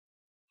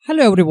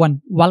Hello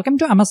everyone, welcome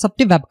to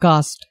MSFT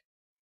webcast.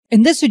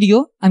 In this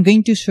video, I'm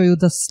going to show you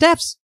the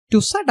steps to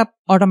set up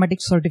automatic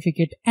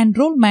certificate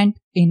enrollment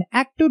in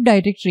Active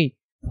Directory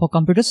for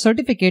computer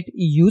certificate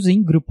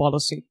using group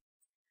policy.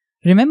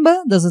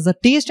 Remember, this is a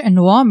test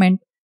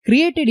environment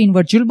created in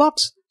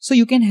VirtualBox so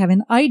you can have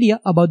an idea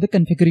about the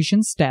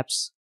configuration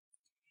steps.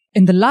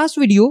 In the last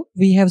video,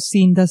 we have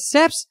seen the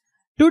steps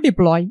to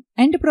deploy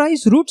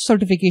Enterprise Root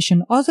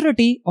Certification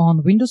Authority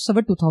on Windows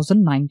Server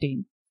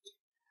 2019.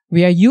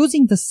 We are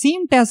using the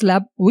same test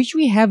lab which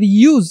we have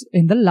used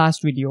in the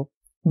last video.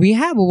 We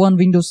have one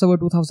Windows Server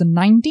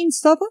 2019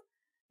 server,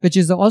 which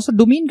is also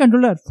domain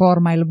controller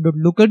for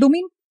mylab.local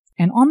domain,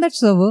 and on that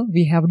server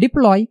we have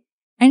deployed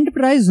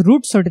Enterprise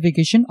Root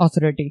Certification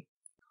Authority.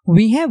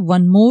 We have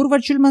one more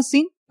virtual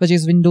machine, which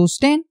is Windows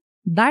 10.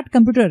 That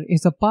computer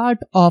is a part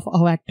of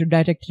our Active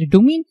Directory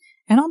domain,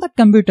 and on that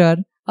computer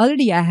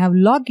already I have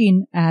logged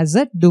in as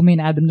a domain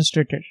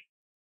administrator.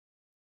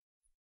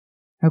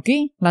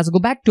 Okay, let's go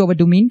back to our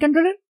domain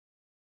controller.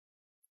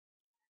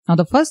 Now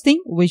the first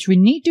thing which we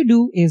need to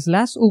do is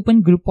let's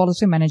open Group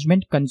Policy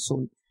Management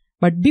console.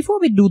 But before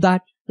we do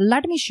that,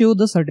 let me show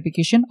the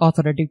Certification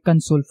Authority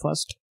console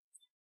first.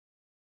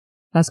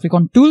 Let's click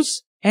on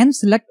Tools and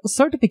select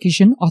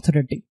Certification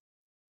Authority.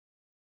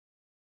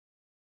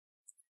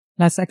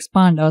 Let's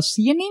expand our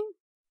CNAME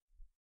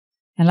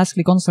and let's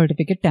click on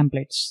Certificate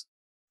Templates.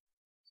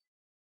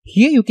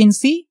 Here you can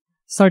see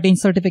certain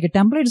certificate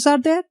templates are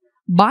there.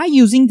 By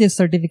using these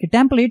certificate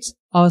templates,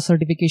 our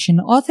certification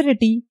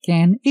authority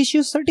can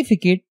issue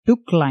certificate to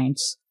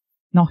clients.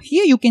 Now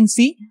here you can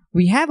see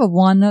we have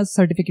one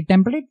certificate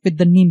template with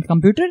the name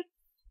computer,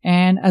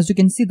 and as you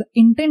can see the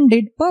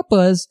intended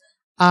purpose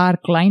are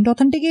client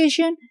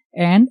authentication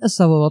and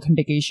server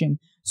authentication.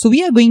 So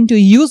we are going to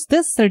use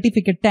this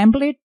certificate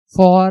template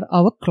for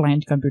our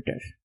client computer.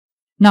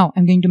 Now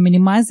I'm going to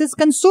minimize this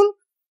console,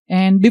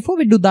 and before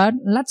we do that,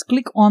 let's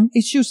click on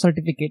issue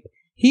certificate.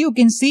 Here you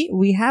can see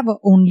we have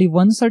only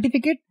one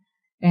certificate,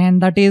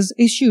 and that is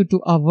issued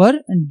to our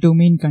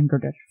domain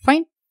controller.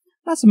 Fine.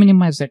 Let's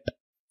minimize it.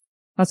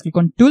 Let's click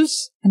on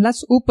Tools and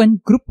let's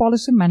open Group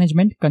Policy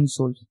Management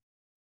console.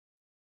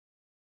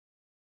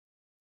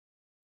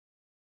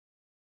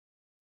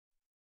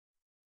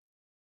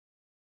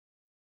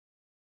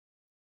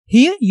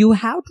 Here you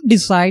have to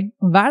decide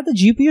where the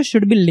GPU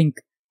should be linked.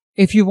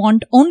 If you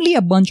want only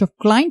a bunch of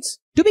clients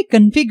to be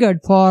configured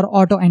for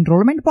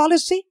auto-enrollment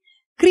policy,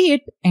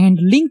 create and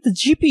link the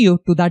GPU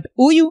to that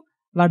OU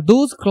where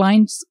those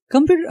clients'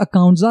 computer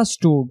accounts are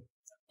stored.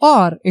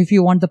 Or if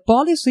you want the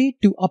policy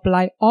to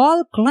apply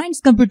all clients'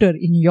 computer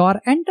in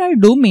your entire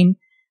domain,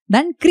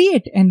 then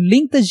create and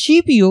link the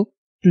GPU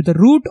to the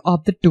root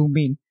of the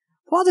domain.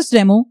 For this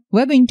demo,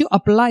 we're going to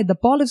apply the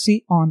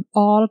policy on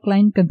all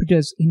client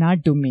computers in our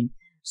domain.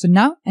 So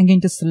now I'm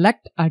going to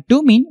select our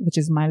domain, which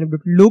is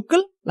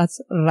mylab.local.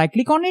 Let's right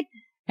click on it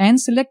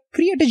and select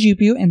create a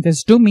GPU in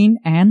this domain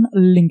and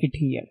link it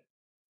here.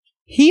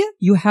 Here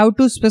you have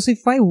to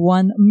specify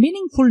one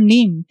meaningful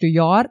name to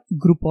your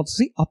group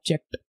policy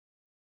object.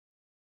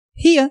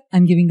 Here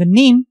I'm giving a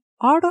name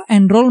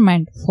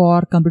Auto-enrollment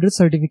for computer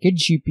certificate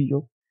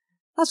GPU.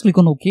 Let's click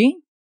on OK.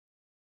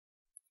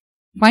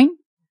 Fine.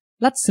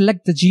 Let's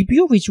select the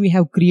GPU which we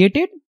have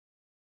created.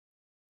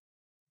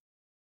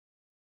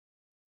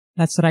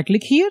 Let's right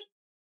click here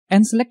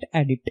and select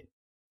Edit.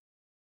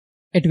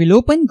 It will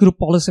open Group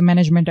Policy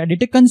Management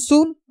Editor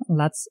console.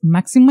 Let's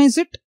maximize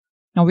it.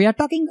 Now we are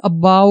talking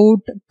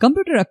about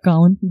computer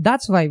account.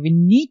 That's why we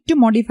need to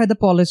modify the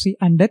policy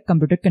under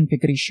computer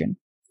configuration.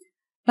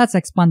 Let's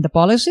expand the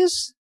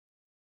policies.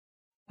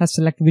 Let's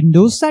select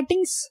Windows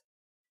settings,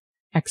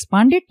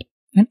 expand it,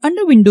 and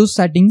under Windows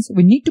settings,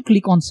 we need to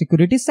click on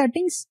security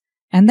settings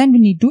and then we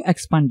need to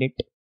expand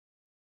it.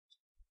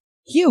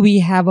 Here we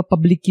have a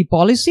public key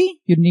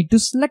policy. You need to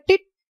select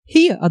it.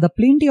 Here are the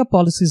plenty of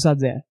policies are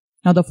there.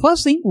 Now the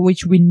first thing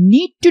which we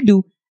need to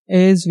do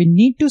is we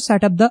need to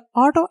set up the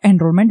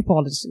auto-enrollment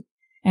policy.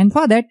 And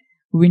for that,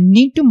 we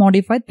need to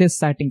modify these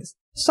settings.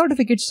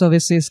 Certificate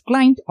Services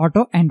Client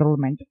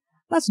Auto-enrollment.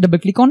 Let's double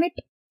click on it.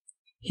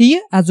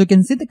 Here, as you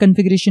can see, the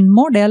configuration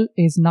model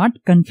is not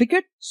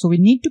configured, so we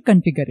need to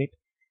configure it.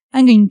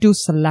 I'm going to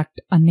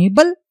select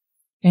Enable,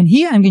 and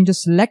here I'm going to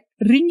select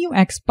Renew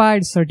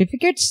Expired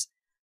Certificates,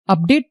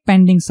 Update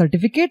Pending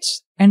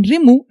Certificates, and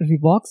Remove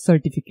Revoked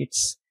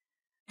Certificates.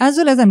 As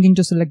well as I'm going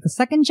to select the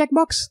second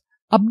checkbox,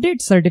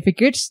 Update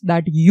certificates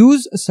that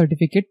use a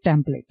certificate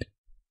template.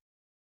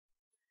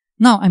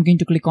 Now I'm going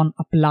to click on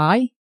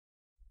Apply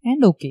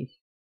and OK.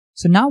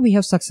 So now we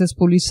have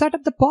successfully set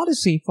up the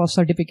policy for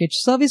Certificate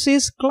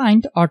Services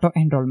Client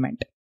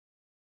Auto-enrollment.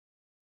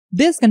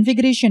 This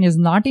configuration is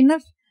not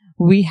enough.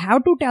 We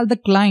have to tell the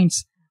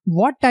clients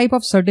what type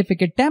of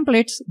certificate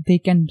templates they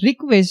can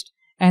request,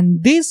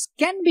 and this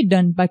can be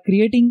done by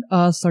creating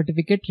a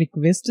certificate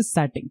request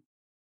setting.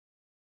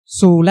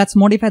 So let's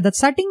modify the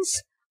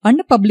settings.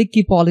 Under Public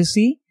Key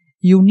Policy,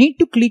 you need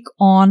to click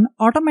on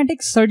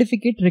Automatic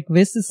Certificate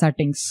Request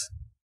Settings.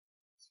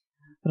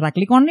 Right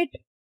click on it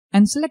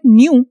and select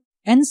New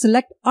and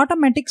select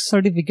Automatic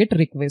Certificate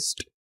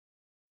Request.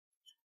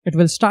 it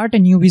will start a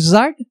new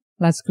wizard.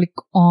 Let's click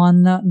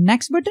on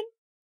next button.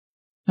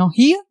 Now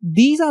here,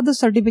 these are the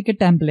certificate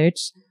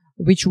templates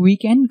which we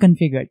can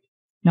configure.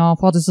 Now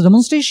for this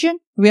demonstration,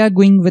 we are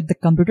going with the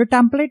computer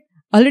template.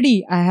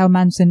 Already I have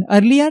mentioned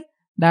earlier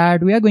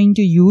that we are going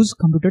to use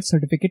computer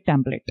certificate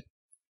template.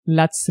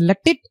 Let's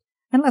select it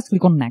and let's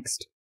click on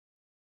next.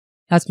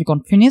 Let's click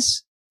on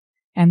finish,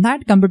 and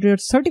that computer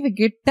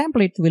certificate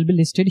template will be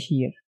listed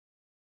here.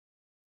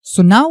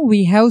 So now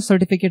we have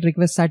certificate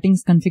request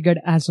settings configured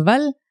as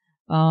well.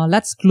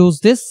 Let's close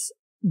this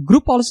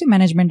group policy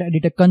management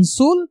editor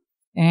console,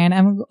 and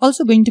I'm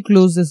also going to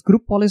close this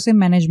group policy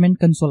management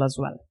console as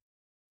well.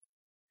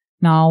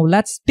 Now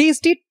let's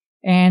test it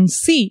and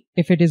see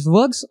if it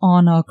works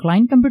on our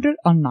client computer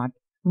or not.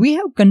 We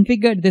have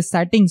configured the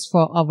settings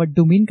for our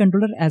domain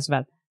controller as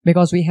well,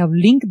 because we have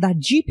linked that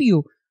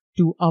GPU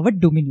to our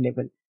domain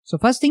level. So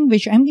first thing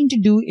which I'm going to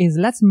do is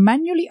let's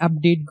manually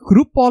update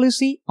group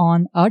policy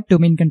on our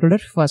domain controller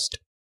first.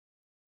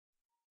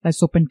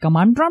 Let's open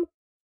command prompt.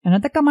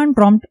 Another command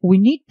prompt, we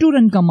need to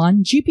run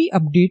command gp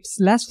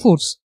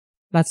update/force.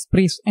 Let's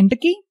press enter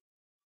key.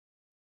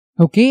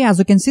 Okay, as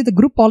you can see, the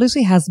group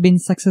policy has been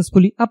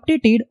successfully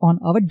updated on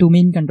our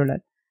domain controller.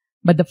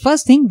 But the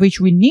first thing which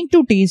we need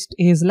to test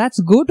is let's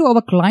go to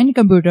our client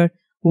computer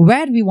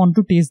where we want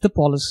to test the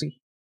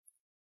policy.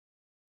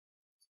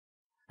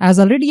 As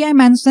already I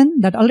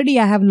mentioned that already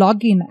I have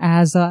logged in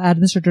as an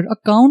administrator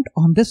account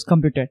on this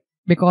computer,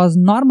 because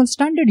normal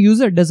standard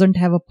user doesn't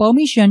have a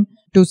permission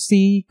to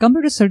see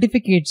computer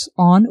certificates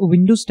on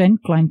Windows 10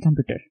 client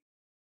computer.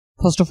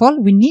 First of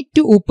all, we need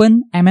to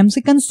open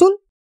MMC console.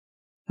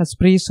 Let's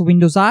press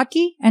Windows R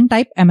key and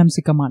type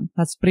MMC command.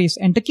 Let's press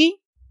enter key.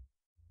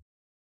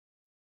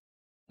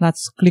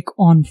 Let's click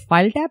on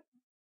File tab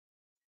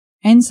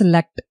and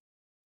select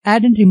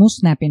Add and Remove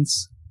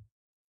Snap-ins.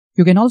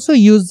 You can also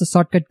use the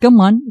shortcut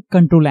command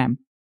Ctrl M.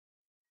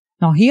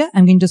 Now here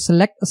I'm going to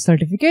select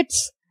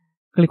certificates.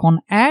 Click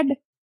on Add.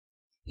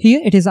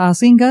 Here it is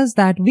asking us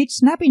that which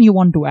snap-in you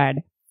want to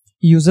add.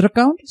 User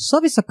account,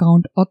 service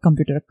account or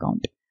computer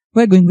account.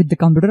 We're going with the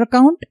computer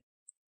account.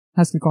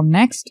 Let's click on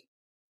Next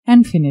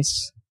and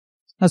Finish.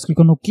 Let's click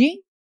on OK.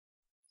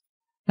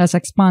 Let's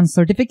expand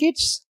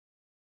certificates.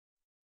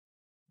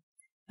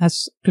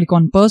 Let's click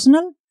on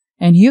Personal,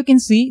 and here you can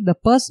see the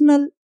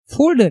personal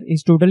folder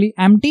is totally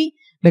empty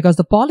because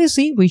the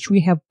policy which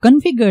we have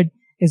configured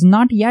is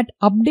not yet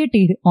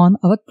updated on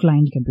our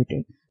client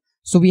computer.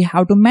 So we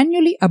have to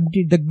manually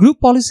update the group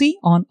policy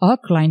on our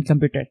client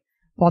computer.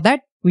 For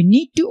that, we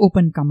need to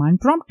open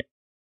command prompt.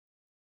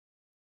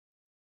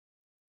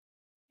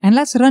 And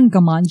let's run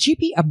command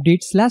gp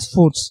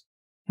update/force.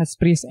 Let's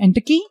press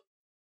enter key.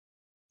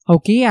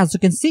 Okay, as you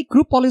can see,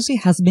 group policy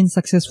has been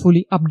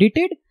successfully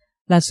updated.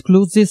 Let's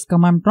close this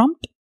command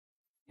prompt.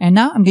 And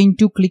now I'm going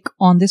to click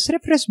on this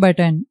refresh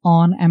button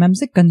on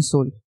MMC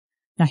console.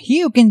 Now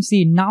here you can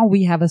see now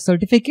we have a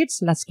certificate.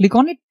 Let's click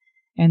on it.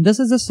 And this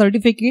is the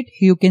certificate.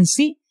 Here you can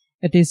see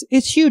it is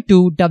issued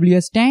to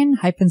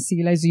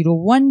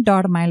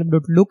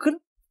ws10-cli01.mylab.local.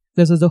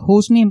 This is the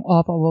host name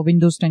of our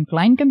Windows 10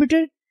 client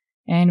computer,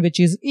 and which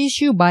is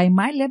issued by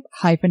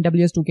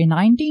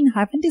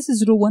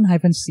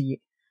mylab-ws2k19-tc01-ca,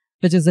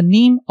 which is the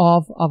name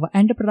of our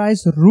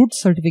enterprise root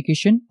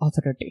certification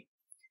authority.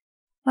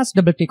 Let's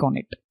double click on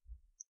it.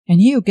 And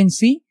here you can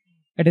see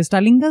it is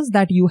telling us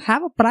that you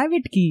have a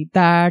private key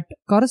that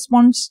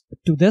corresponds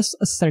to this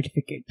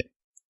certificate.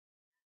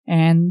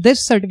 And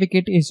this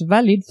certificate is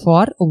valid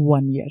for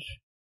 1 year.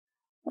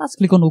 Let's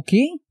click on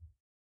OK.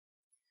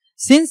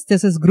 Since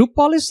this is group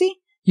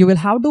policy, you will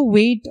have to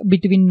wait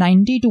between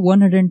 90 to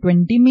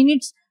 120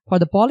 minutes for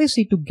the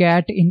policy to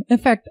get in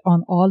effect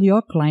on all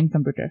your client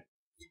computer.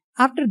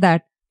 After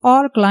that,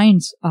 all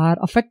clients are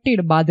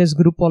affected by this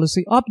group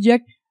policy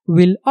object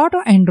will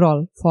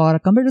auto-enroll for a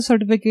computer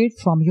certificate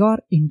from your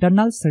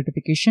internal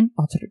certification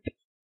authority.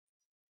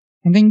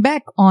 And going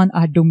back on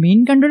our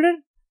domain controller,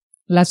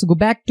 let's go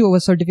back to our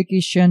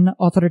certification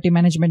authority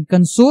management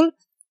console.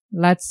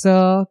 Let's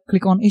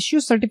click on issue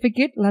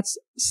certificate. Let's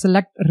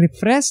select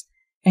refresh,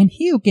 and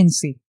here you can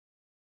see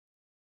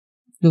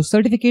those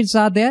certificates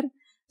are there.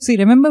 See,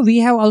 remember we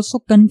have also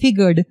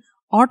configured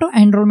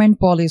auto-enrollment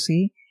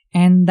policy,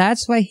 and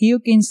that's why here you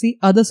can see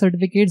other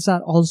certificates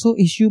are also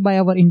issued by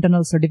our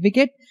internal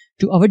certificate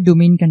to our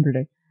domain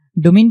controller.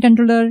 Domain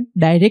controller,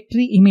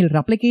 directory email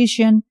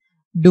replication,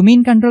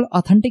 domain control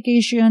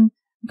authentication,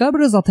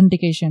 Kerberos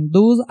authentication.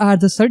 Those are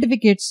the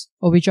certificates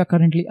which are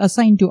currently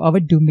assigned to our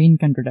domain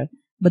controller.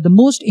 But the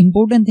most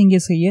important thing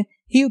is here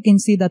you can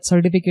see that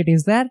certificate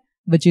is there,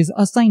 which is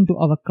assigned to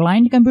our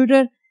client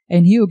computer,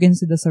 and here you can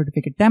see the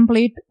certificate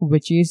template,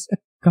 which is a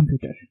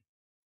computer.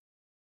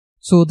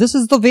 So this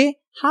is the way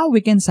how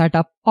we can set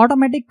up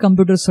automatic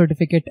computer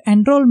certificate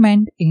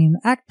enrollment in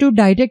Active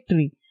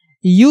Directory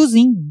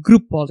using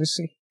group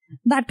policy.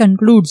 That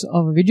concludes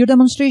our video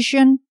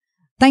demonstration.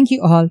 Thank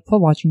you all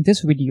for watching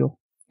this video.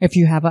 If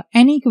you have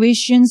any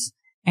questions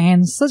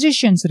and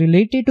suggestions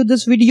related to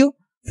this video,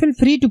 feel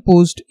free to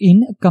post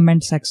in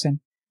comment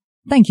section.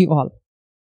 Thank you all.